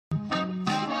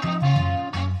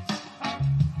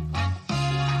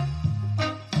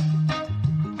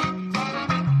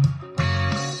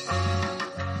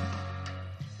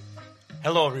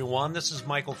Hello, everyone. This is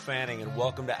Michael Fanning, and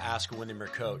welcome to Ask a Windermere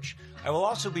Coach. I will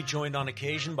also be joined on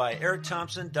occasion by Eric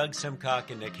Thompson, Doug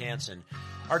Simcock, and Nick Hansen.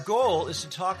 Our goal is to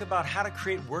talk about how to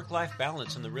create work-life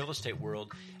balance in the real estate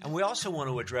world, and we also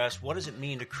want to address what does it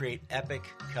mean to create epic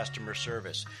customer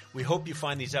service. We hope you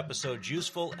find these episodes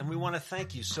useful, and we want to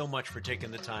thank you so much for taking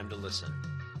the time to listen.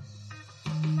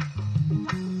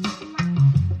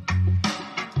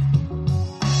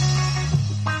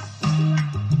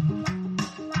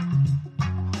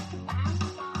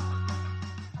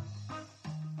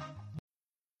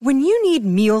 When you need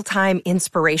mealtime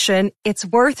inspiration, it's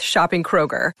worth shopping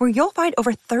Kroger, where you'll find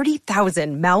over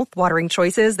 30,000 mouth-watering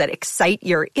choices that excite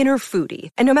your inner foodie.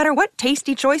 And no matter what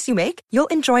tasty choice you make, you'll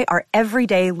enjoy our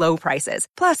everyday low prices,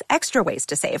 plus extra ways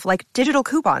to save, like digital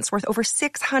coupons worth over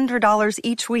 $600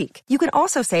 each week. You can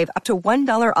also save up to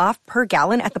 $1 off per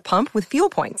gallon at the pump with fuel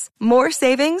points. More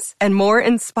savings and more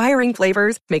inspiring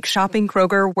flavors make shopping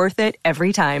Kroger worth it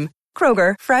every time.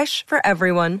 Kroger, fresh for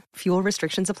everyone. Fuel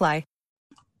restrictions apply.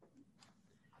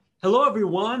 Hello,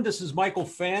 everyone. This is Michael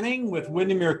Fanning with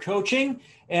Windermere Coaching,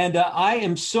 and I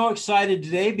am so excited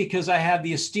today because I have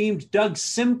the esteemed Doug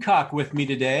Simcock with me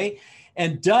today.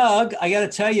 And Doug, I got to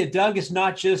tell you, Doug is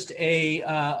not just a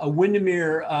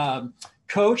Windermere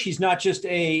coach. He's not just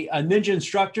a ninja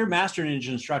instructor, master ninja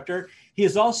instructor. He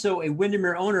is also a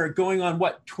Windermere owner going on,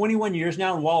 21 years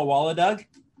now in Walla Walla, Doug?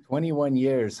 21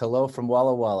 years. Hello from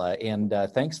Walla Walla. And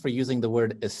thanks for using the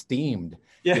word esteemed.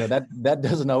 Yeah. You know, that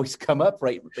doesn't always come up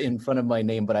right in front of my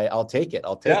name, but I'll take it.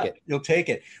 I'll take it. You'll take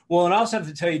it. Well, and I also have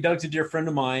to tell you, Doug's a dear friend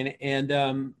of mine.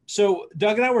 And so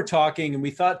Doug and I were talking, and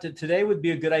we thought that today would be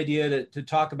a good idea to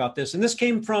talk about this. And this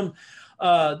came from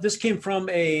a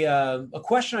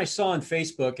question I saw on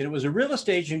Facebook, and it was a real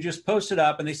estate agent who just posted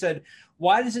up, and they said,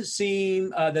 why does it seem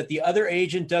that the other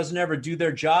agent doesn't ever do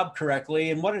their job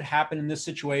correctly? And what had happened in this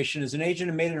situation is an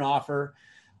agent had made an offer.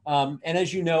 And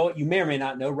as you know, you may or may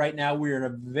not know, right now we're in a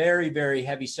very, very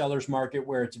heavy seller's market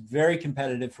where it's very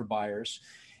competitive for buyers.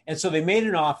 And so they made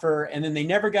an offer, and then they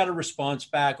never got a response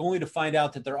back, only to find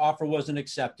out that their offer wasn't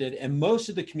accepted. And most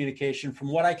of the communication, from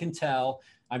what I can tell,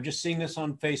 I'm just seeing this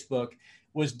on Facebook,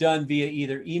 was done via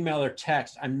either email or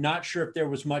text. I'm not sure if there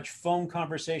was much phone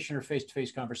conversation or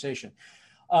face-to-face conversation.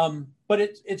 But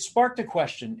it sparked a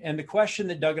question, and the question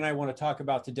that Doug and I want to talk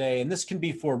about today, and this can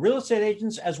be for real estate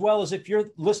agents, as well as if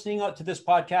you're listening to this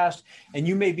podcast and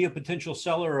you may be a potential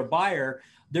seller or a buyer,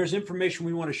 there's information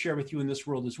we want to share with you in this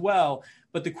world as well.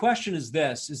 But the question is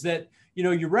this, is that, you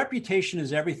know, your reputation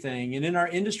is everything. And in our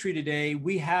industry today,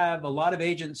 we have a lot of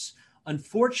agents,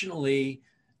 unfortunately,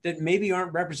 that maybe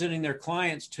aren't representing their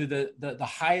clients to the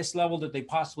highest level that they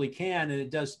possibly can. And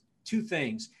it does two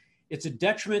things. It's a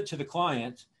detriment to the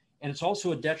client, and it's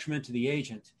also a detriment to the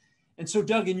agent. And so,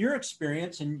 Doug, in your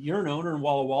experience, and you're an owner in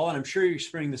Walla Walla, and I'm sure you're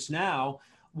experiencing this now,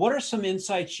 what are some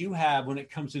insights you have when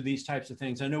it comes to these types of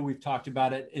things? I know we've talked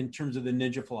about it in terms of the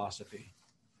ninja philosophy.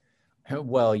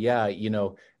 Well, yeah, you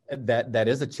know, that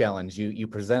is a challenge. You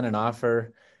present an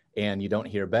offer and you don't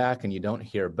hear back and you don't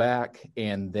hear back.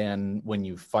 And then when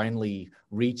you finally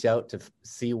reach out to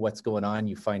see what's going on,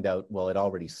 you find out, well, it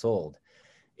already sold.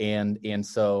 And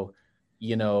so,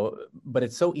 you know, but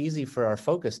it's so easy for our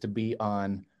focus to be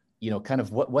on, you know, kind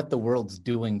of what the world's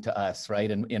doing to us, right?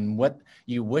 And what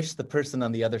you wish the person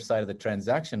on the other side of the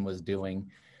transaction was doing.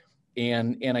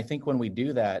 And I think when we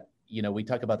do that, you know, we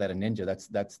talk about that in Ninja,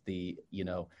 that's the, you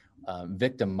know,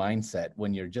 victim mindset,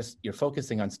 when you're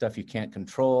focusing on stuff you can't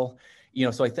control, you know.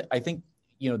 So I think,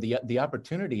 you know, the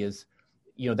opportunity is,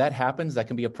 you know, that happens, that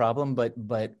can be a problem, but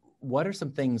what are some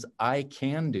things I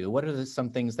can do? What are some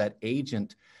things that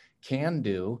agent can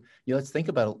do? You know, let's think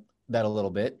about that a little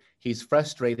bit. He's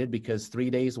frustrated because 3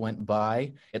 days went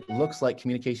by. It looks like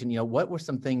communication, you know, what were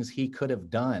some things he could have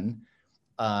done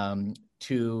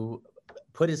to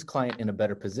put his client in a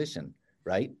better position,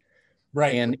 right?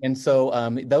 Right. And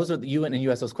so those are you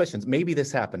ask those questions. Maybe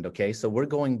this happened. Okay. So we're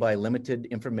going by limited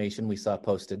information we saw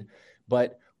posted,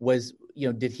 but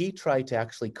did he try to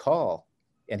actually call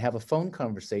and have a phone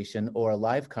conversation or a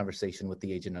live conversation with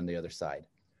the agent on the other side?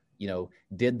 You know,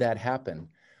 did that happen?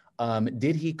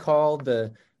 Did he call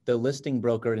the listing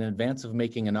broker in advance of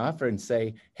making an offer and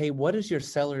say, hey, what is your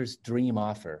seller's dream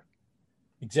offer?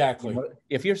 Exactly. You know,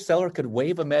 if your seller could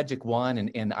wave a magic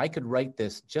wand and I could write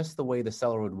this just the way the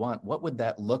seller would want, what would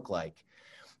that look like?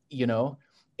 You know,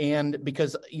 and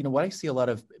because, you know, what I see a lot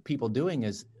of people doing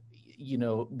is, you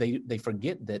know, they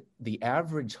forget that the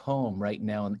average home right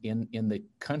now in the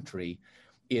country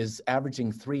is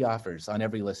averaging 3 offers on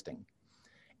every listing.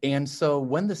 And so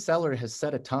when the seller has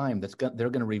set a time they're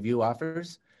going to review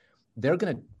offers, they're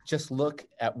going to just look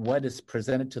at what is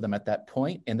presented to them at that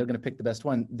point, and they're going to pick the best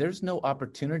one. There's no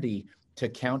opportunity to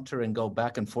counter and go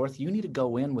back and forth. You need to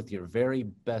go in with your very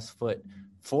best foot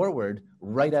forward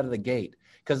right out of the gate.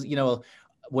 Because,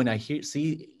 when I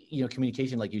see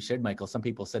communication like you shared, Michael, some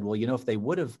people said, well, if they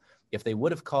would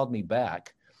have called me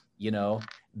back,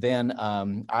 then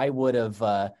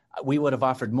we would have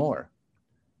offered more.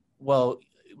 Well,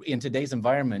 in today's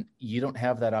environment, you don't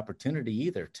have that opportunity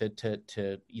either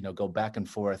to go back and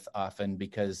forth often,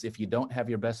 because if you don't have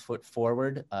your best foot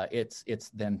forward, it's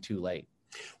then too late.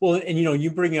 Well, and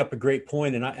you bring up a great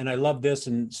point, and I love this.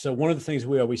 And so one of the things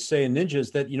we always say in Ninja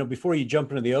is that before you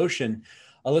jump into the ocean,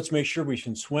 let's make sure we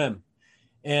can swim.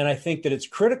 And I think that it's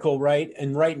critical, right?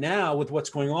 And right now with what's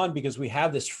going on, because we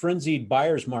have this frenzied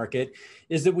buyer's market,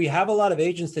 is that we have a lot of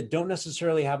agents that don't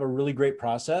necessarily have a really great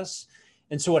process.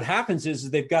 And so what happens is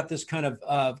they've got this kind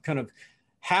of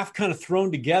half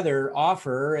thrown together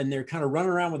offer, and they're kind of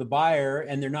running around with a buyer,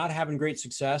 and they're not having great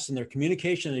success, and their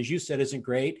communication, as you said, isn't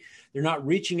great. They're not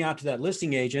reaching out to that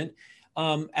listing agent,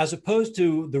 as opposed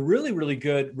to the really, really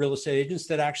good real estate agents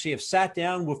that actually have sat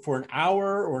down for an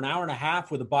hour or an hour and a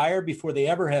half with a buyer before they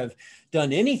ever have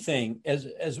done anything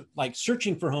as like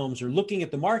searching for homes or looking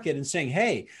at the market and saying,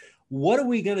 hey, what are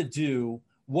we going to do?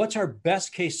 What's our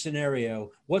best case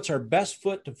scenario? What's our best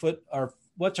foot to put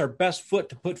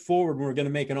forward when we're going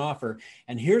to make an offer?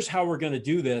 And here's how we're going to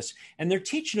do this. And they're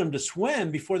teaching them to swim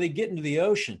before they get into the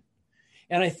ocean.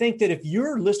 And I think that if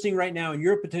you're listing right now and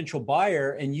you're a potential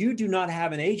buyer and you do not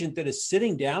have an agent that is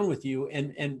sitting down with you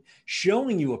and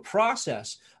showing you a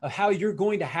process of how you're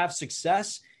going to have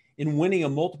success in winning a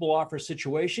multiple offer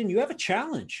situation, you have a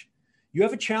challenge. You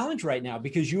have a challenge right now,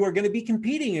 because you are going to be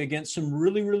competing against some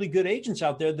really, really good agents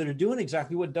out there that are doing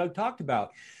exactly what Doug talked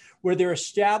about, where they're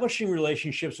establishing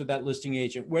relationships with that listing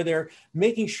agent, where they're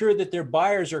making sure that their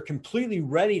buyers are completely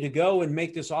ready to go and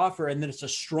make this offer, and that it's a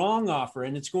strong offer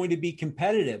and it's going to be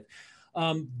competitive.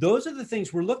 Those are the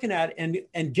things we're looking at,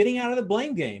 and getting out of the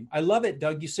blame game. I love it,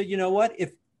 Doug. You said, you know what,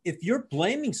 if you're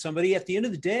blaming somebody, at the end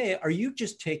of the day, are you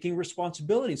just taking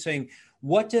responsibility and saying,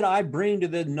 what did I bring to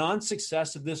the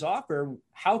non-success of this offer?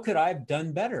 How could I have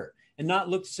done better? And not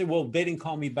look to say, well, they didn't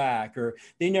call me back, or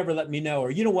they never let me know, or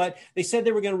you know what, they said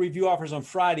they were going to review offers on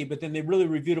Friday, but then they really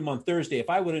reviewed them on Thursday. If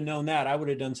I would have known that, I would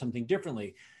have done something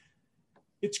differently.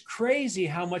 It's crazy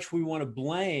how much we want to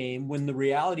blame, when the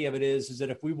reality of it is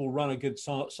that if we will run a good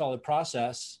solid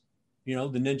process, the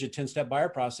Ninja 10-step buyer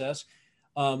process,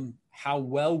 how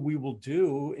well we will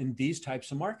do in these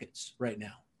types of markets right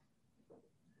now.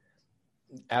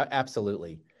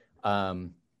 Absolutely.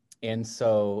 And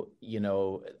so,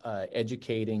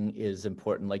 educating is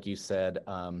important, like you said.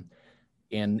 And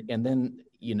then,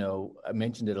 I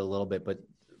mentioned it a little bit, but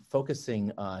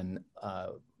focusing on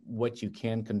what you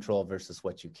can control versus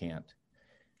what you can't.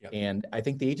 Yep. And I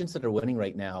think the agents that are winning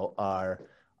right now are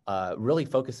really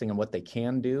focusing on what they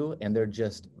can do, and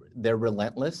they're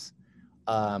relentless.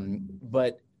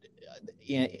 But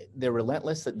they're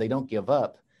relentless, that they don't give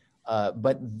up.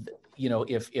 But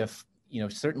if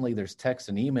certainly there's text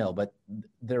and email, but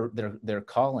they're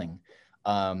calling.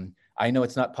 I know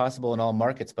it's not possible in all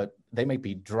markets, but they might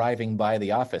be driving by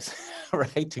the office,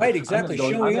 right? Right, exactly.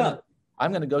 Showing up.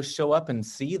 I'm going to go show up and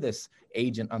see this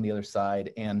agent on the other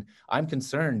side, and I'm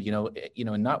concerned,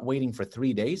 and not waiting for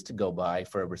 3 days to go by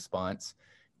for a response.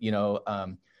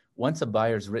 Once a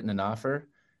buyer's written an offer,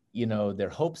 their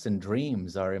hopes and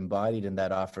dreams are embodied in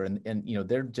that offer, and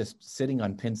they're just sitting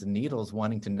on pins and needles,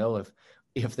 wanting to know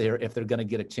if they're going to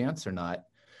get a chance or not.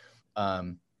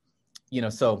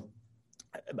 So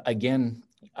again,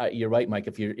 you're right, Mike.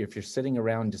 If you're sitting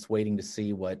around just waiting to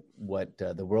see what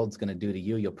the world's going to do to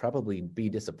you, you'll probably be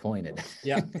disappointed.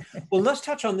 Yeah. Well, let's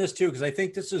touch on this too, because I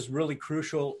think this is really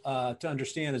crucial to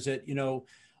understand. Is that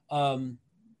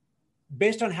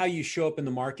based on how you show up in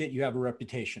the market, you have a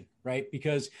reputation, right?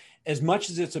 Because as much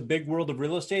as it's a big world of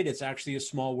real estate, it's actually a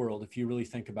small world if you really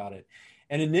think about it.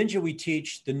 And in Ninja, we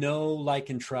teach the know, like,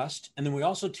 and trust. And then we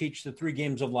also teach the 3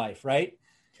 games of life, right?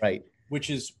 Right. Which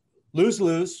is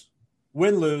lose-lose,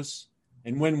 win-lose,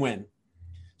 and win-win.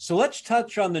 So let's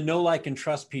touch on the know, like, and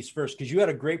trust piece first, because you had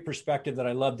a great perspective that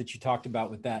I love that you talked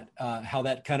about with that, how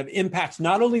that kind of impacts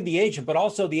not only the agent, but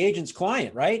also the agent's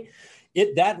client, right?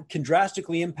 That can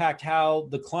drastically impact how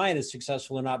the client is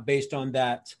successful or not based on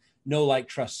that know, like,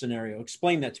 trust scenario.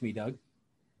 Explain that to me, Doug.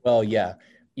 Well, yeah.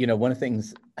 One of the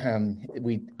things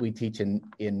we teach in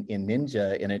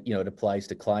Ninja, and it applies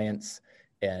to clients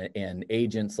and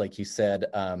agents, like you said.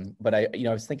 But I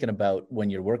was thinking about when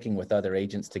you're working with other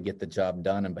agents to get the job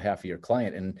done on behalf of your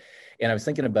client, and I was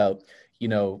thinking about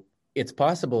it's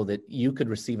possible that you could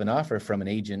receive an offer from an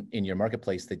agent in your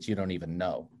marketplace that you don't even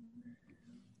know.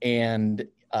 And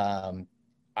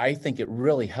I think it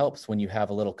really helps when you have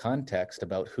a little context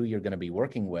about who you're going to be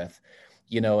working with,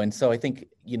 and so I think,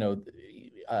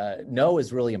 no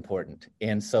is really important.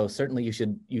 And so certainly you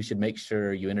should make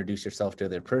sure you introduce yourself to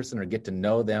their person or get to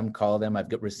know them, call them.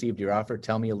 I've received your offer.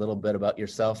 Tell me a little bit about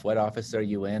yourself. What office are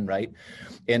you in? Right.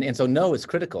 And so no is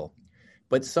critical,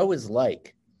 but so is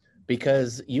like,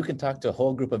 because you can talk to a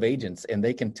whole group of agents and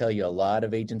they can tell you a lot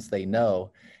of agents they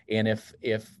know. And if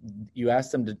you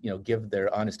ask them to, give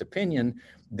their honest opinion,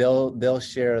 they'll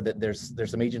share that there's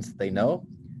some agents that they know,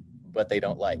 but they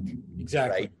don't like.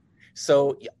 Exactly. Right.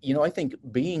 So, I think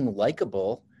being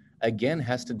likable, again,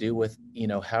 has to do with,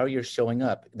 how you're showing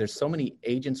up. There's so many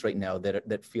agents right now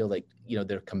that feel like,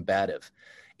 they're combative,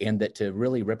 and that to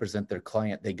really represent their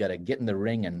client, they got to get in the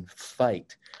ring and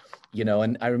fight.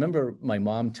 And I remember my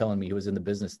mom telling me, who was in the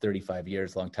business 35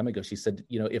 years, a long time ago, she said,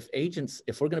 if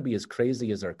we're going to be as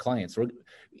crazy as our clients,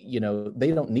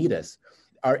 they don't need us.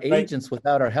 Our agents, right,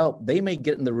 without our help, they may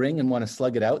get in the ring and want to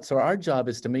slug it out. So our job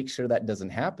is to make sure that doesn't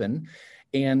happen.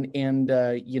 And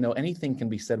anything can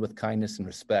be said with kindness and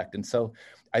respect. And so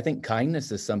I think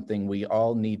kindness is something we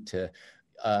all need to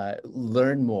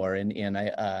learn more. And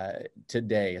I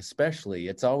today, especially,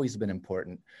 it's always been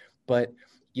important, but,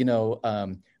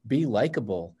 be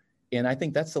likable. And I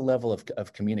think that's the level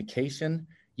of communication.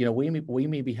 We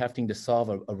may be having to solve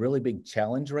a really big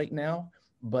challenge right now,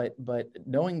 but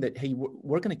knowing that, hey,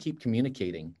 we're going to keep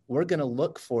communicating. We're going to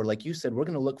look for, like you said, we're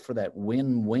going to look for that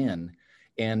win-win.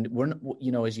 And we're,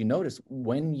 as you notice,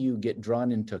 when you get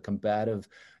drawn into a combative,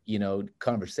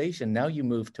 conversation, now you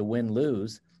move to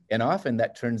win-lose. And often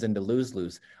that turns into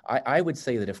lose-lose. I would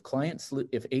say that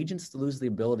if agents lose the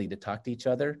ability to talk to each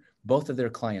other, both of their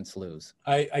clients lose.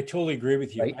 I totally agree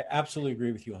with you. Right? I absolutely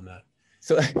agree with you on that.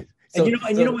 So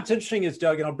what's interesting is,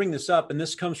 Doug, and I'll bring this up, and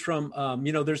this comes from,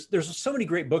 there's so many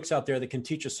great books out there that can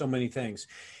teach us so many things.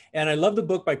 And I love the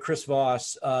book by Chris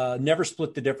Voss, Never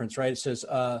Split the Difference, right? It says,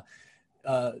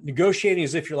 negotiating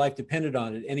as if your life depended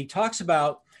on it. And he talks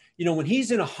about, when he's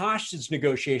in a hostage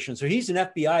negotiation, so he's an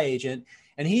FBI agent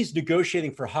and he's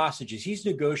negotiating for hostages, he's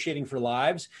negotiating for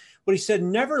lives. But he said,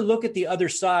 never look at the other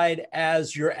side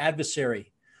as your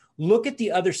adversary. Look at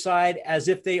the other side as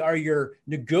if they are your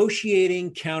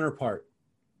negotiating counterpart,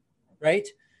 right?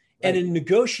 And in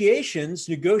negotiations,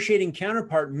 negotiating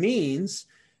counterpart means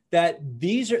that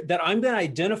I'm going to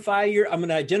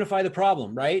identify the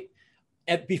problem, right?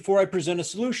 Before I present a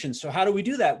solution. So how do we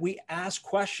do that? We ask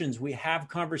questions, we have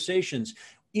conversations,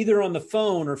 either on the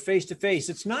phone or face-to-face.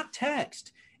 It's not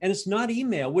text and it's not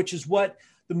email, which is what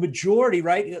the majority,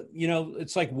 right?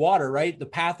 It's like water, right? The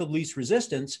path of least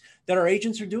resistance that our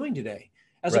agents are doing today,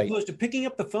 as opposed to picking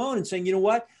up the phone and saying, you know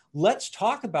what, let's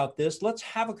talk about this. Let's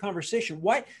have a conversation.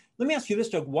 Why? Let me ask you this,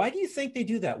 Doug. Why do you think they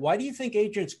do that? Why do you think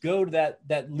agents go to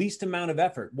that least amount of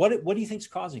effort? What do you think is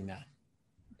causing that?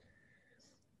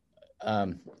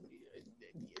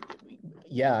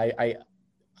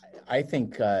 I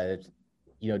think,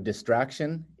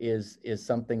 distraction is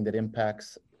something that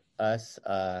impacts us,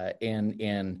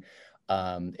 and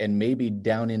maybe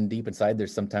down in deep inside,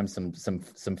 there's sometimes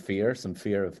some fear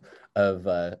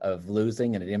of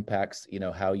losing, and it impacts,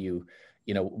 how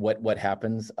what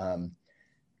happens.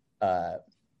 But,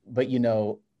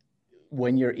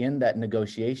 when you're in that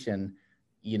negotiation,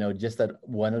 just that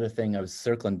one other thing, I was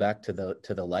circling back to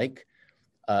the like.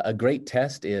 A great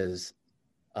test is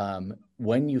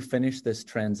when you finish this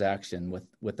transaction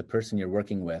with the person you're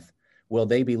working with, will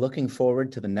they be looking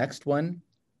forward to the next one,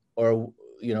 or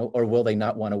will they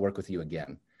not want to work with you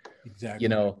again? Exactly.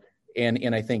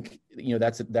 And I think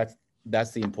that's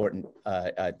the important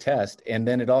test. And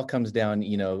then it all comes down,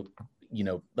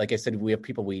 like I said, we have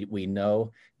people we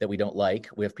know that we don't like.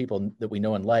 We have people that we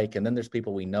know and like, and then there's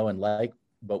people we know and like,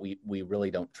 but we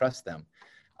really don't trust them.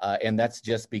 And that's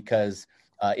just because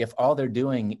if all they're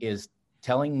doing is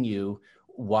telling you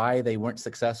why they weren't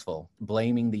successful,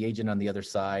 blaming the agent on the other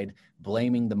side,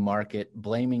 blaming the market,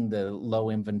 blaming the low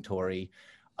inventory,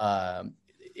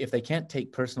 if they can't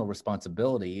take personal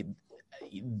responsibility,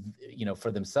 for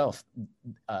themselves,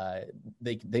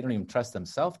 they don't even trust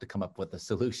themselves to come up with a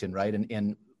solution, right?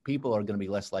 And people are going to be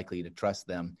less likely to trust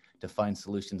them to find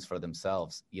solutions for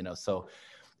themselves, so.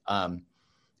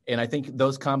 And I think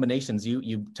those combinations,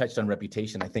 you touched on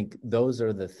reputation. I think those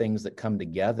are the things that come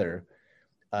together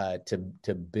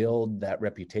to build that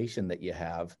reputation that you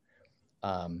have.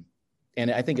 And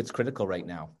I think it's critical right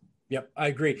now. Yep, I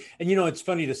agree. And, it's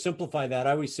funny to simplify that.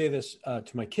 I always say this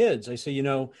to my kids. I say,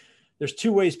 there's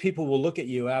two ways people will look at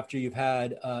you after you've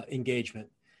had engagement.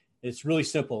 It's really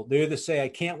simple. They either say, I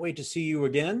can't wait to see you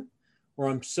again, or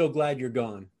I'm so glad you're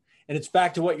gone. And it's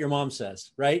back to what your mom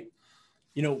says, right?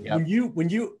 You know, Yep. when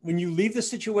you leave the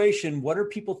situation, what are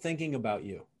people thinking about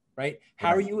you? Right? How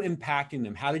are you impacting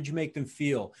them? How did you make them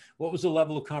feel? What was the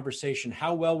level of conversation?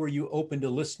 How well were you open to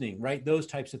listening? Right? Those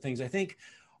types of things I think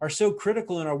are so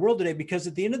critical in our world today, because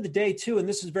at the end of the day too, and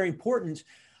this is very important,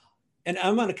 and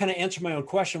I'm going to kind of answer my own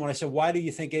question when I said, why do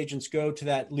you think agents go to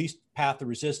that least path of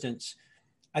resistance?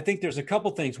 I think there's a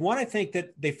couple things. One, I think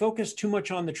that they focus too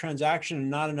much on the transaction and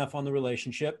not enough on the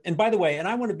relationship. And by the way, and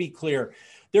I want to be clear,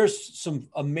 there's some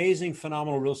amazing,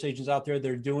 phenomenal real estate agents out there that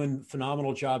are doing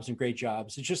phenomenal jobs and great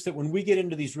jobs. It's just that when we get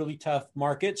into these really tough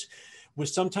markets,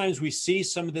 sometimes we see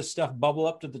some of this stuff bubble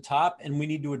up to the top, and we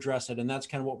need to address it. And that's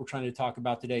kind of what we're trying to talk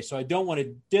about today. So I don't want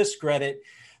to discredit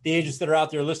the agents that are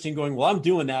out there listening going, well, I'm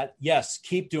doing that. Yes,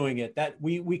 keep doing it. That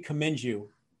we commend you.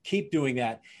 Keep doing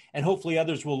that. And hopefully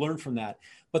others will learn from that.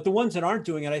 But the ones that aren't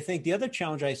doing it, I think the other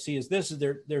challenge I see is this: is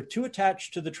they're too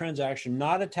attached to the transaction,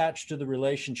 not attached to the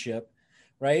relationship,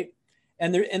 right?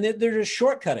 And they're just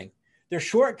shortcutting. They're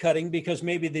shortcutting because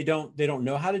maybe they don't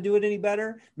know how to do it any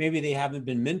better. Maybe they haven't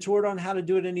been mentored on how to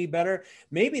do it any better.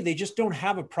 Maybe they just don't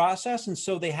have a process, and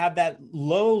so they have that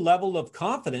low level of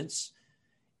confidence,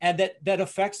 and that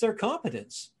affects their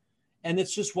competence. And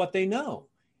it's just what they know.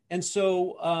 And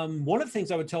so one of the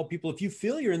things I would tell people, if you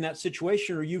feel you're in that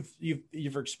situation or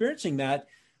you're experiencing that,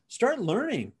 start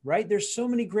learning, right? There's so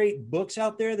many great books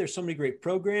out there. There's so many great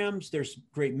programs. There's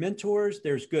great mentors.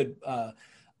 There's good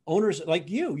owners like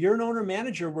you. You're an owner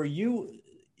manager where you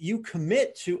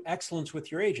commit to excellence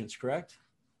with your agents, correct?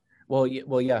 Well,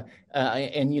 yeah.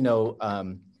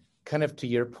 And, kind of to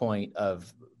your point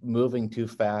of moving too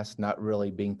fast, not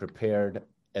really being prepared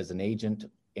as an agent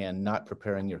and not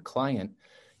preparing your client.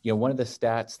 One of the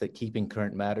stats that Keeping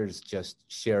Current Matters just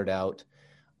shared out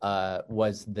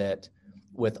was that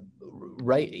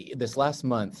this last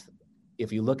month,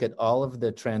 if you look at all of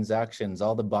the transactions,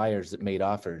 all the buyers that made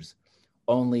offers,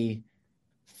 only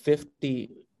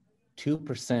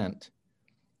 52%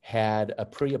 had a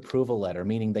pre-approval letter,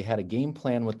 meaning they had a game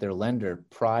plan with their lender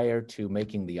prior to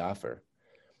making the offer.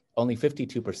 Only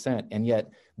 52%. And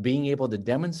yet being able to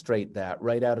demonstrate that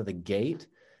right out of the gate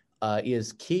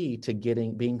is key to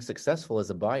being successful as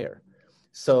a buyer.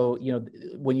 So,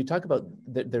 when you talk about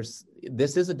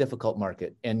this is a difficult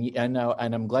market, and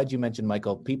I'm glad you mentioned,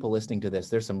 Michael, people listening to this,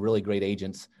 there's some really great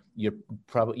agents. You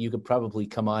could probably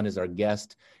come on as our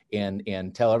guest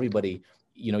and tell everybody,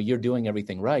 you're doing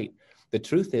everything right. The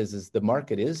truth is the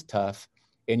market is tough,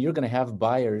 and you're going to have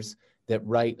buyers that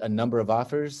write a number of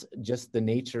offers, just the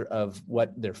nature of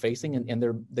what they're facing, and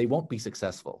they won't be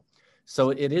successful.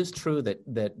 So it is true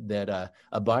that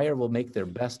a buyer will make their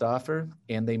best offer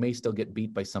and they may still get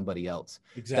beat by somebody else.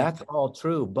 Exactly. That's all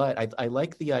true. But I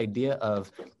like the idea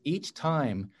of each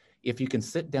time, if you can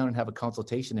sit down and have a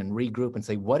consultation and regroup and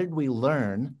say, what did we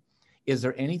learn? Is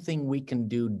there anything we can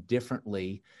do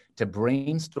differently to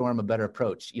brainstorm a better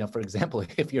approach? For example,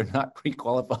 if you're not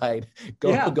pre-qualified,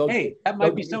 go. Hey, that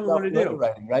might be something we want to do.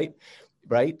 Writing,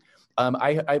 right.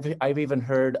 I've even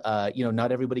heard,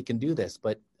 not everybody can do this,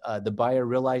 but the buyer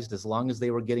realized as long as they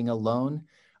were getting a loan,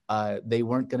 they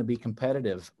weren't going to be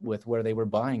competitive with where they were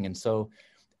buying. And so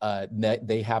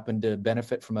they happened to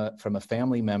benefit from a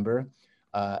family member,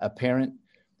 a parent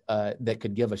that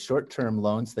could give a short-term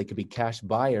loan so they could be cash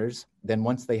buyers. Then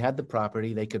once they had the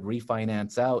property, they could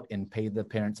refinance out and pay the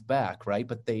parents back, right?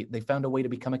 But they found a way to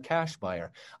become a cash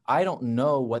buyer. I don't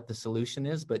know what the solution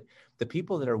is, but the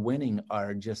people that are winning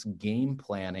are just game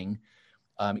planning.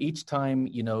 Each time,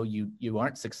 you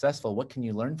aren't successful, what can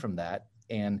you learn from that?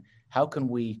 And how can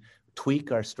we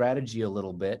tweak our strategy a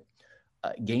little bit,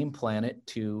 game plan it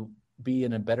to be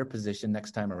in a better position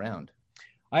next time around?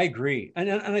 I agree.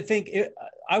 And I think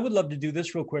I would love to do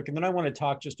this real quick. And then I want to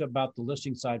talk just about the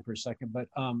listing side for a second. But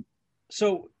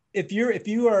so if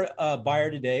you are a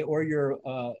buyer today, or you're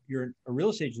a real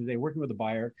estate agent today working with a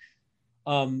buyer,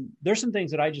 there's some things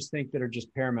that I just think that are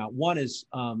just paramount. One is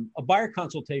a buyer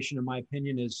consultation, in my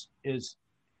opinion, is it's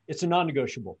a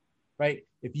non-negotiable, right?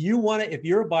 If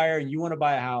you're a buyer and you want to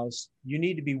buy a house, you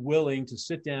need to be willing to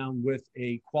sit down with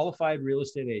a qualified real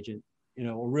estate agent,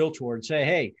 a realtor, and say,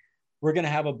 hey, we're going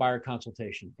to have a buyer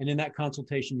consultation. And in that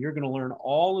consultation, you're going to learn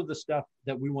all of the stuff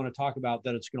that we want to talk about,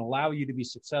 that it's going to allow you to be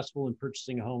successful in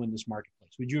purchasing a home in this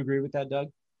marketplace. Would you agree with that, Doug?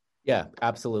 Yeah,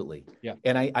 absolutely. Yeah.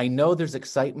 And I know there's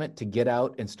excitement to get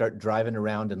out and start driving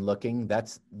around and looking.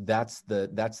 That's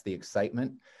the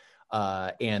excitement.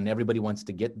 And everybody wants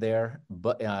to get there,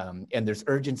 but and there's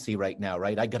urgency right now,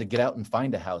 right? I got to get out and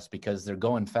find a house because they're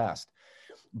going fast.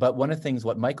 But one of the things,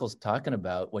 what Michael's talking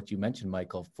about, what you mentioned,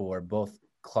 Michael, for both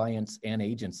clients and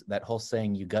agents, that whole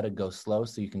saying, you got to go slow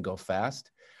so you can go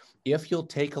fast. If you'll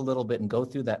take a little bit and go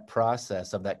through that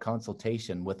process of that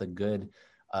consultation with a good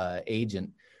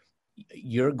agent,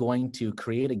 you're going to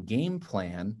create a game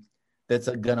plan that's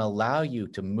going to allow you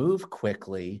to move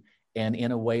quickly and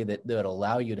in a way that would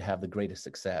allow you to have the greatest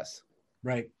success.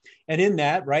 Right. And in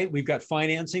that, right, we've got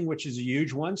financing, which is a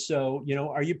huge one. So,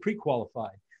 are you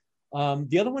pre-qualified?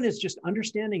 The other one is just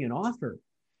understanding an offer.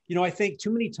 I think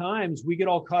too many times we get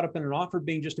all caught up in an offer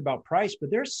being just about price,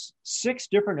 but there's 6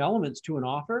 different elements to an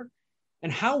offer.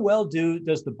 And how well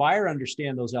does the buyer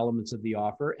understand those elements of the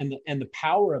offer and the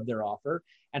power of their offer?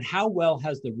 And how well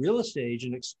has the real estate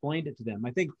agent explained it to them?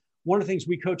 I think one of the things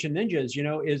we coach in Ninja is,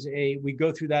 we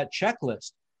go through that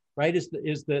checklist, right? Is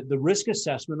the risk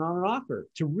assessment on an offer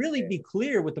to really be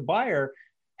clear with the buyer.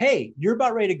 Hey, you're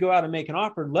about ready to go out and make an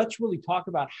offer. Let's really talk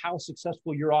about how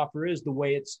successful your offer is, the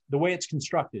way it's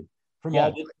constructed from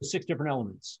all the 6 different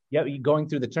elements. Yeah, going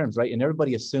through the terms, right? And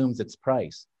everybody assumes it's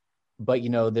price, but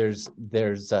there's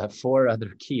 4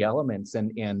 other key elements,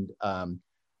 and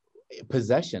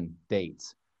possession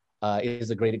dates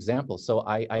is a great example. So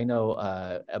I know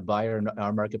a buyer in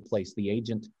our marketplace. The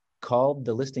agent called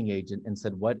the listing agent and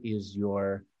said, "What is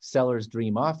your seller's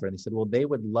dream offer?" And they said, "Well, they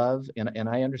would love," and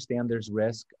I understand there's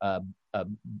risk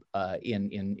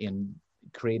in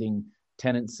creating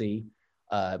tenancy.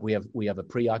 We have a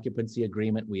pre-occupancy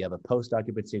agreement, we have a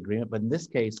post-occupancy agreement, but in this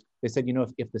case, they said,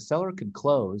 if the seller could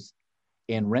close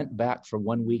and rent back for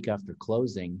 1 week after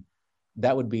closing,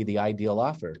 that would be the ideal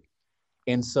offer.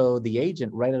 And so the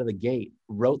agent right out of the gate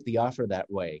wrote the offer that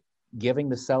way, giving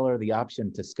the seller the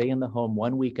option to stay in the home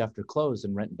 1 week after close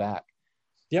and rent back.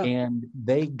 Yeah. And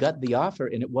they got the offer,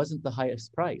 and it wasn't the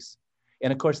highest price.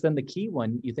 And of course, then the key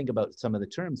one, you think about some of the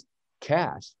terms,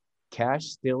 cash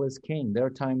still is king. There are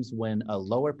times when a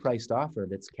lower priced offer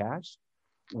that's cash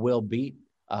will beat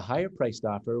a higher priced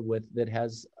offer that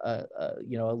has a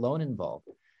loan involved.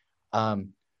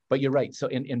 But you're right. So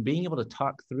in being able to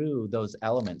talk through those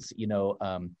elements,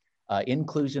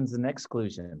 inclusions and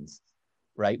exclusions,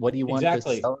 right? What do you want the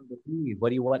seller to leave?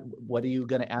 What are you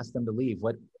going to ask them to leave?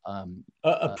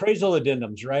 Appraisal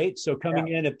addendums, right? So coming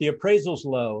in, if the appraisal's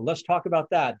low, let's talk about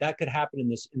that. That could happen in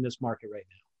this market right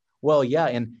now. Well, yeah,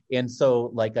 and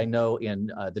so like I know in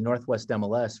the Northwest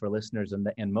MLS for listeners,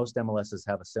 and most MLSs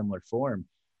have a similar form.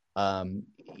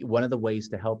 One of the ways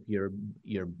to help your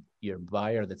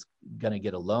buyer that's going to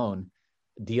get a loan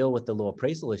deal with the low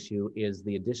appraisal issue is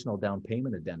the additional down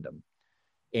payment addendum,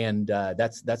 and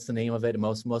that's the name of it.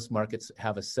 Most markets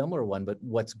have a similar one, but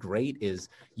what's great is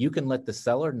you can let the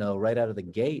seller know right out of the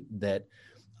gate that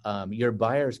your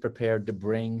buyer is prepared to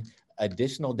bring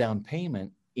additional down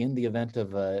payment in the event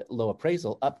of a low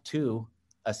appraisal up to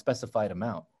a specified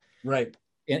amount. Right.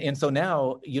 And so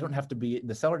now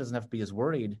the seller doesn't have to be as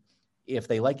worried if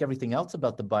they like everything else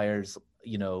about the buyer's,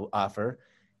 offer,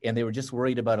 and they were just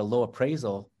worried about a low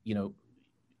appraisal,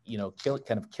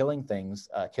 killing things,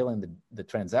 killing the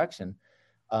transaction.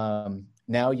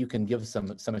 Now you can give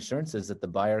some assurances that the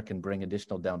buyer can bring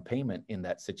additional down payment in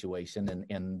that situation,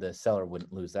 and the seller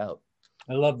wouldn't lose out.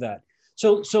 I love that.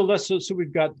 So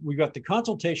we've got the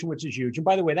consultation, which is huge. And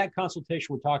by the way, that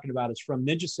consultation we're talking about is from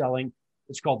Ninja Selling.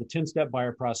 It's called the 10-step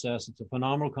buyer process. It's a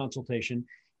phenomenal consultation.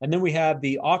 And then we have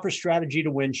the offer strategy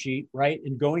to win sheet, right?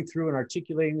 And going through and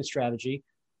articulating the strategy.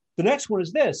 The next one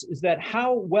is that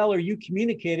how well are you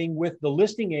communicating with the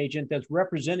listing agent that's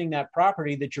representing that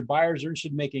property that your buyers are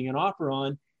interested in making an offer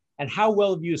on? And how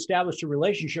well have you established a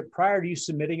relationship prior to you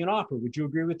submitting an offer? Would you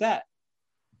agree with that?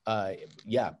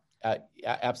 Yeah.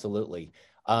 Absolutely.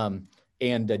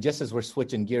 And just as we're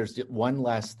switching gears, one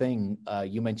last thing,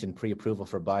 you mentioned pre-approval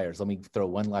for buyers. Let me throw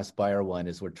one last buyer one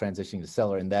as we're transitioning to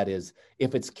seller, and that is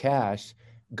if it's cash,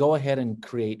 go ahead and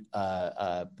create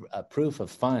a proof of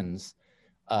funds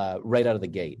right out of the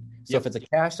gate. So if it's a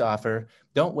cash offer,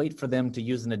 don't wait for them to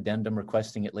use an addendum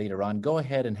requesting it later on. Go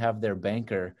ahead and have their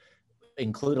banker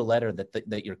include a letter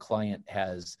that your client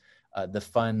has the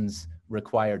funds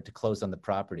required to close on the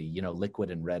property,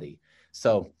 liquid and ready.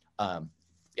 So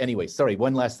anyway, sorry,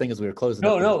 one last thing as we were closing.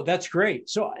 No, that's great.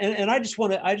 So, and I just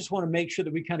want to make sure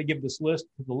that we kind of give this list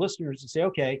to the listeners and say,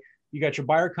 okay, you got your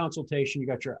buyer consultation, you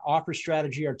got your offer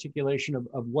strategy articulation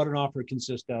of what an offer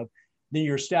consists of. Then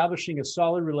you're establishing a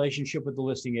solid relationship with the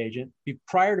listing agent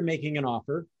prior to making an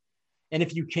offer. And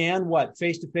if you can,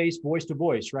 face-to-face,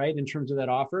 voice-to-voice, right? In terms of that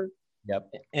offer. Yep.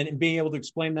 And being able to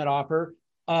explain that offer.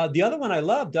 The other one I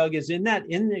love, Doug, is in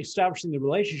establishing the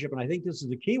relationship, and I think this is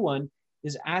the key one,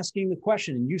 is asking the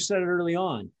question. And you said it early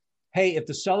on. Hey, if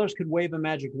the sellers could wave a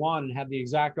magic wand and have the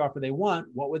exact offer they want,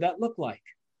 what would that look like?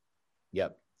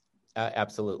 Yep,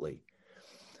 absolutely.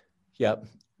 Yep.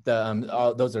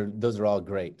 Those are all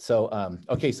great. So,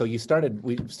 okay. So we started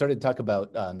to talk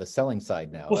about the selling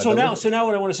side now. Well, so now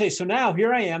what I want to say, so now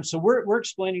here I am. So we're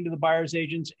explaining to the buyer's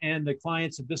agents and the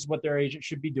clients that this is what their agent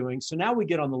should be doing. So now we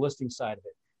get on the listing side of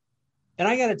it. And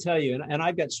I got to tell you, and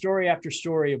I've got story after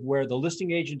story of where the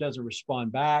listing agent doesn't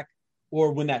respond back,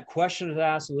 or when that question is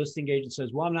asked, the listing agent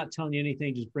says, well, I'm not telling you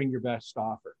anything, just bring your best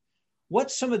offer.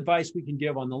 What's some advice we can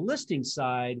give on the listing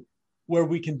side where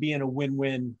we can be in a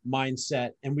win-win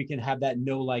mindset and we can have that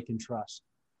know, like, and trust?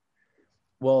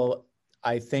 Well,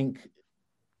 I think,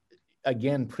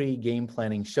 again, pre-game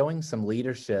planning, showing some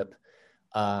leadership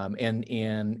and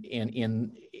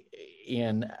in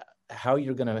how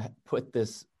you're going to put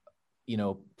this,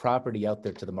 property out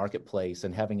there to the marketplace,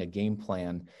 and having a game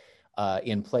plan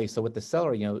in place. So with the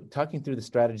seller, talking through the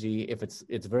strategy, if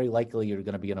it's very likely you're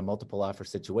going to be in a multiple offer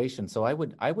situation. So I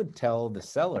would tell the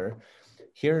seller,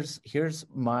 here's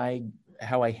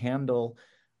how I handle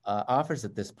offers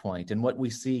at this point. And what we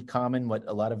see common, what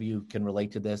a lot of you can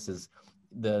relate to this, is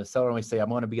the seller always say, I'm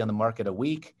going to be on the market a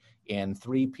week, and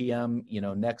 3 p.m.,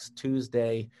 next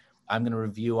Tuesday, I'm going to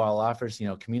review all offers,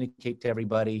 communicate to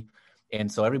everybody. And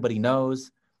so everybody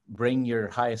knows, bring your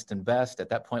highest and best. At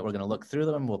that point, we're going to look through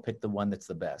them. We'll pick the one that's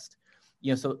the best.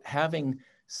 So having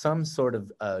some sort of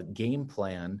game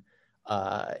plan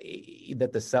that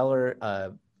the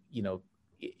seller,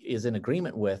 is in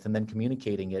agreement with, and then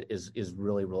communicating it is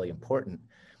really, really important.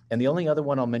 And the only other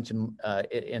one I'll mention,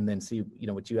 and then see,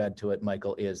 what you add to it,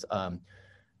 Michael, is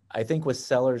I think with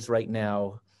sellers right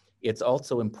now, it's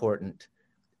also important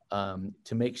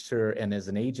to make sure, and as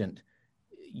an agent,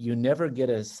 you never get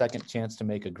a second chance to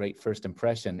make a great first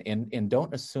impression, and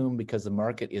don't assume because the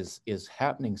market is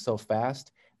happening so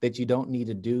fast that you don't need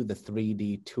to do the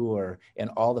 3D tour and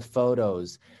all the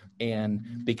photos.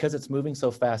 And because it's moving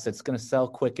so fast, it's going to sell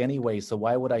quick anyway. So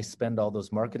why would I spend all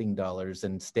those marketing dollars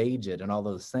and stage it and all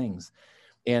those things?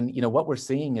 And what we're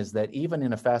seeing is that even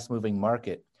in a fast moving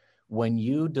market, when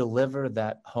you deliver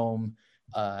that home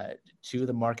to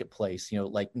the marketplace,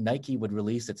 like Nike would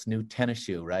release its new tennis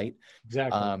shoe, right?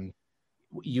 Exactly.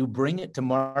 You bring it to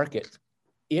market,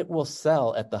 it will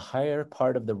sell at the higher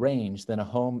part of the range than a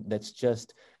home that's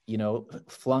just,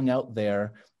 flung out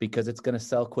there because it's going to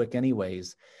sell quick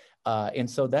anyways. And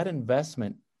so that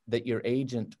investment that your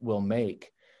agent will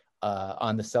make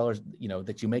on the sellers,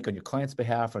 that you make on your client's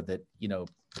behalf, or that,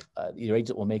 your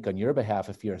agent will make on your behalf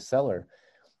if you're a seller,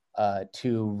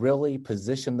 to really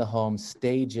position the home,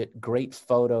 stage it, great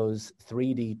photos,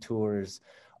 3D tours,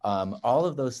 all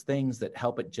of those things that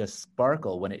help it just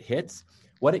sparkle when it hits.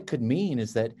 What it could mean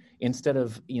is that instead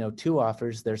of 2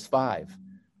 offers, there's 5.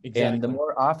 Exactly. And the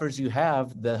more offers you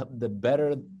have, the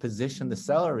better position the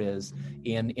seller is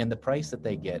in the price that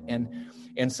they get.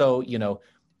 And so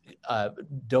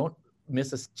don't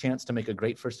miss a chance to make a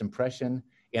great first impression,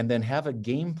 and then have a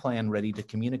game plan ready to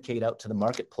communicate out to the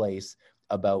marketplace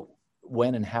about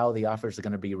when and how the offers are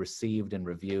going to be received and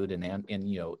reviewed and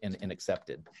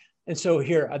accepted. And so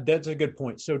here, that's a good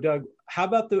point. So Doug, how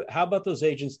about those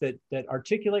agents that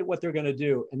articulate what they're going to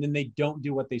do, and then they don't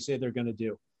do what they say they're going to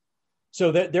do? So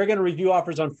that they're going to review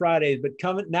offers on Friday, but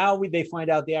they find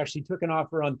out they actually took an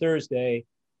offer on Thursday,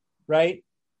 right?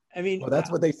 I mean, well,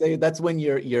 that's what they say. That's when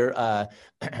your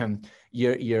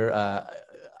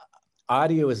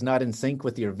audio is not in sync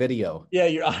with your video. Yeah,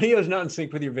 your audio is not in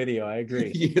sync with your video. I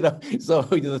agree. So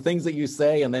the things that you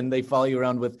say, and then they follow you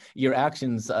around with your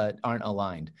actions aren't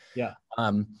aligned. Yeah.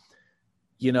 And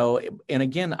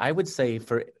again, I would say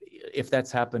if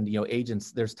that's happened,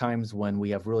 agents, there's times when we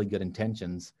have really good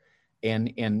intentions,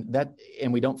 and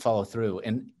we don't follow through,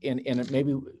 and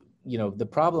maybe the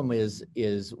problem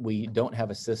is we don't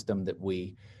have a system that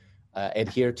we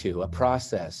adhere to, a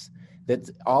process that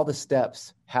all the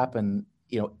steps happen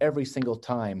every single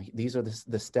time. These are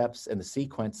the steps and the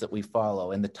sequence that we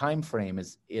follow, and the time frame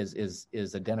is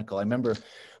identical. I remember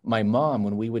my mom,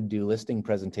 when we would do listing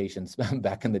presentations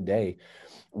back in the day,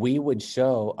 we would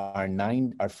show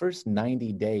our first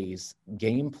 90 days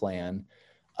game plan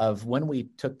of when we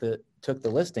took the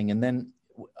listing, and then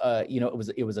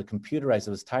it was a computerized,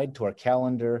 it was tied to our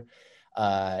calendar,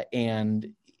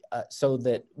 so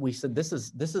that we said, this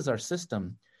is our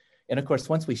system. And of course,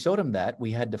 once we showed them that,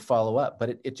 we had to follow up,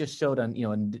 but it just showed on,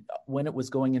 when it was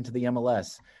going into the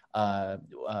MLS,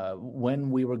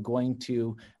 when we were going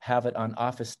to have it on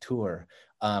office tour.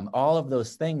 All of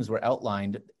those things were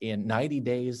outlined in 90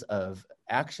 days of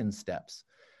action steps.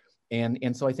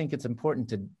 And so I think it's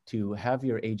important to have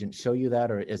your agent show you that,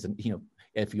 or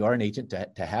if you are an agent,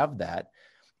 to have that,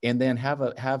 and then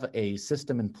have a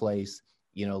system in place,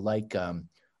 like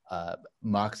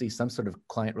Moxie, some sort of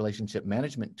client relationship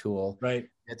management tool, right,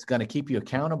 it's going to keep you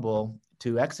accountable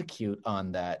to execute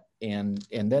on that. And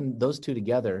then those two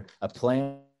together, a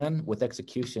plan with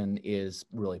execution, is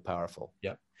really powerful.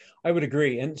 Yeah, I would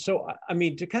agree. And so, I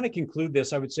mean, to kind of conclude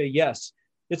this, I would say, yes,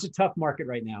 it's a tough market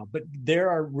right now, but there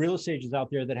are real estate agents out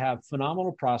there that have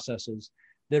phenomenal processes,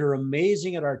 that are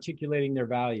amazing at articulating their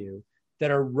value,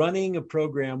 that are running a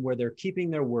program where they're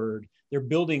keeping their word. They're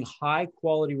building high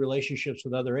quality relationships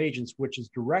with other agents, which is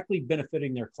directly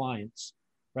benefiting their clients,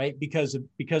 right? Because of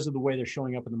the way they're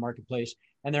showing up in the marketplace,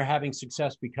 and they're having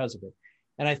success because of it.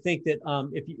 And I think that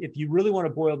if you really want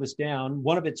to boil this down,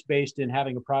 one of it's based in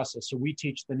having a process. So we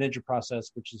teach the Ninja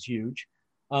process, which is huge.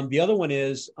 The other one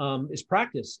is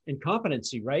practice and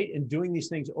competency, right? And doing these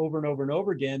things over and over and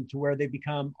over again to where they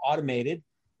become automated,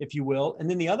 if you will. And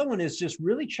then the other one is just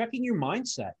really checking your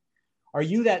mindset. Are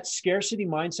you that scarcity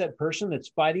mindset person that's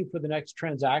fighting for the next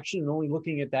transaction and only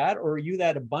looking at that? Or are you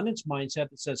that abundance mindset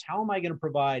that says, how am I going to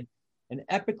provide an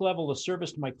epic level of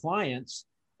service to my clients?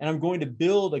 And I'm going to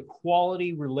build a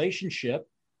quality relationship,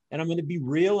 and I'm going to be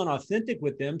real and authentic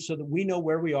with them so that we know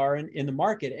where we are in the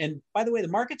market. And by the way, the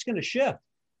market's going to shift.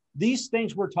 These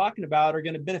things we're talking about are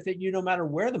going to benefit you no matter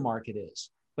where the market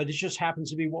is, but it just happens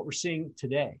to be what we're seeing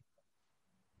today.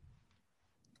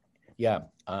 Yeah.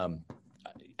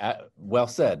 Well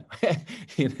said.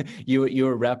 You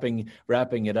were wrapping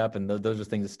it up, and those are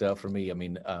things that stood out for me. I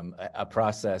mean, a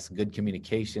process, good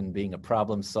communication, being a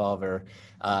problem solver,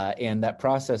 and that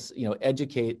process,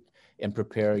 educate and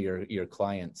prepare your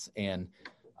clients, and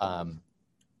and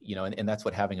that's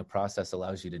what having a process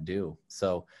allows you to do.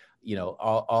 So,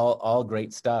 all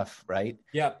great stuff, right?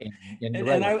 Yeah.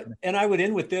 And I would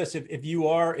end with this: if you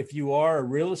are a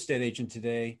real estate agent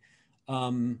today,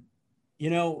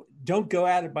 don't go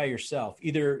at it by yourself.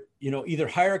 Either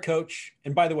hire a coach.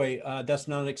 And by the way, that's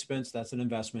not an expense, that's an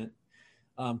investment,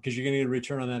 because you're going to get a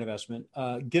return on that investment.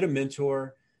 Get a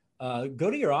mentor, go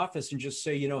to your office and just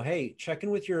say, hey, check in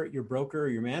with your broker or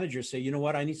your manager, say, you know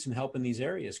what, I need some help in these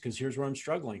areas because here's where I'm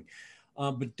struggling.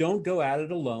 But don't go at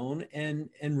it alone, and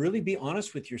really be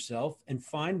honest with yourself and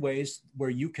find ways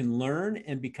where you can learn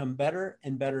and become better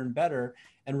and better and better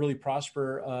and really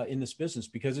prosper in this business,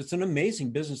 because it's an amazing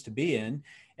business to be in.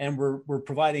 And we're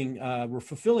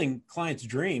fulfilling clients'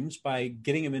 dreams by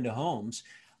getting them into homes.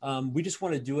 We just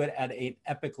want to do it at an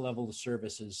epic level of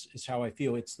service is how I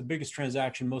feel. It's the biggest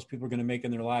transaction most people are going to make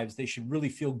in their lives. They should really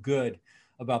feel good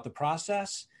about the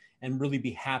process and really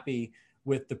be happy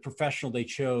with the professional they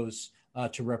chose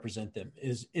to represent them,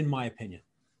 is in my opinion.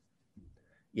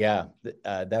 Yeah,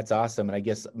 that's awesome. And I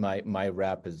guess my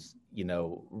wrap is,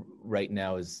 right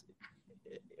now is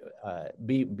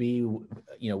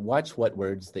watch what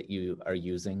words that you are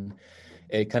using.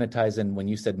 It kind of ties in when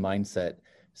you said mindset.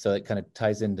 So it kind of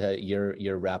ties into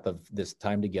your wrap of this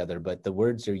time together. But the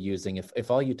words you're using,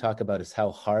 if all you talk about is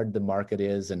how hard the market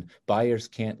is and buyers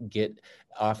can't get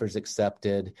offers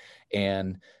accepted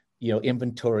and,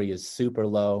 inventory is super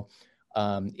low.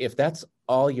 If that's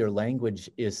all your language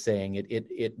is saying,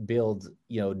 it builds,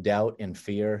 doubt and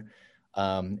fear.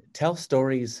 Tell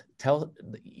stories.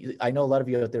 I know a lot of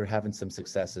you out there having some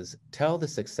successes. Tell the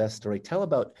success story. Tell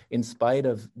about, in spite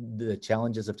of the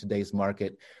challenges of today's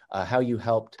market, how you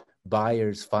helped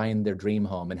buyers find their dream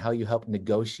home and how you helped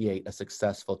negotiate a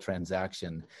successful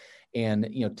transaction. And,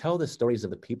 tell the stories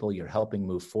of the people you're helping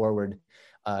move forward,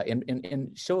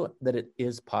 and show that it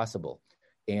is possible.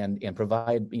 And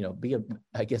provide, be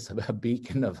a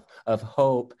beacon of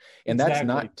hope. And Exactly.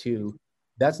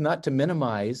 that's not to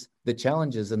minimize the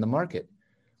challenges in the market,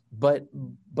 but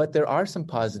there are some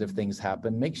positive things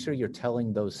happen. Make sure you're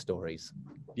telling those stories.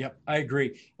 Yep, I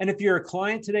agree. And if you're a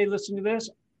client today listening to this,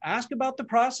 ask about the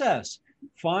process.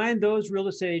 Find those real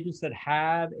estate agents that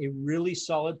have a really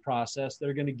solid process that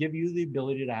are going to give you the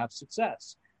ability to have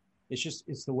success.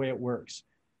 It's the way it works.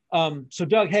 So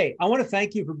Doug, hey, I want to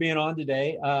thank you for being on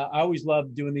today. I always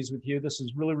love doing these with you. This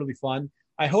is really, really fun.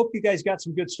 I hope you guys got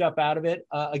some good stuff out of it.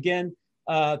 Again,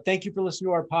 thank you for listening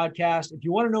to our podcast. If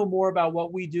you want to know more about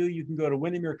what we do, you can go to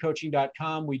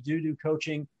windermerecoaching.com. We do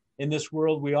coaching in this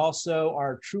world. We also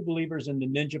are true believers in the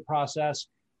Ninja process.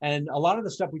 And a lot of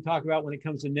the stuff we talk about when it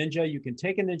comes to Ninja, you can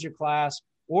take a Ninja class,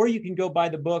 or you can go buy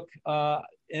the book.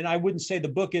 And I wouldn't say the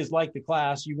book is like the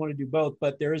class. You want to do both,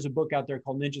 but there is a book out there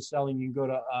called Ninja Selling. You can go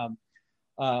to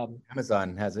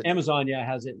Amazon has it. Amazon, yeah,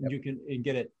 has it. Yep. And you can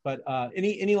get it. But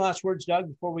any last words, Doug,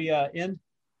 before we end?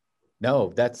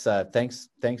 No, that's thanks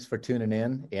for tuning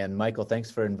in, and Michael, thanks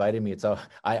for inviting me. It's all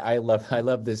I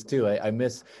love this too.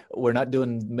 We're not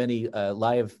doing many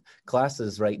live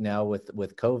classes right now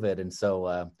with COVID, and so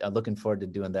I'm looking forward to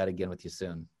doing that again with you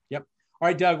soon. Yep. All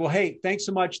right, Doug. Well, hey, thanks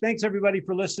so much. Thanks everybody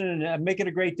for listening, and make it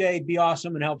a great day. Be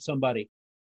awesome and help somebody.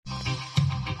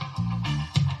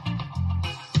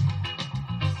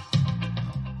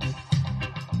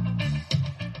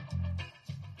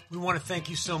 want to thank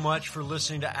you so much for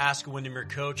listening to Ask a Windermere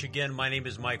Coach. Again, my name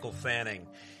is Michael Fanning.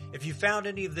 If you found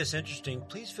any of this interesting,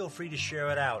 please feel free to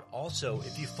share it out. Also,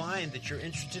 if you find that you're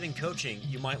interested in coaching,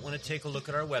 you might want to take a look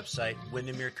at our website,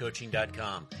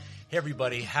 windermerecoaching.com. Hey,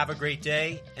 everybody, have a great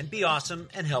day and be awesome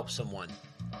and help someone.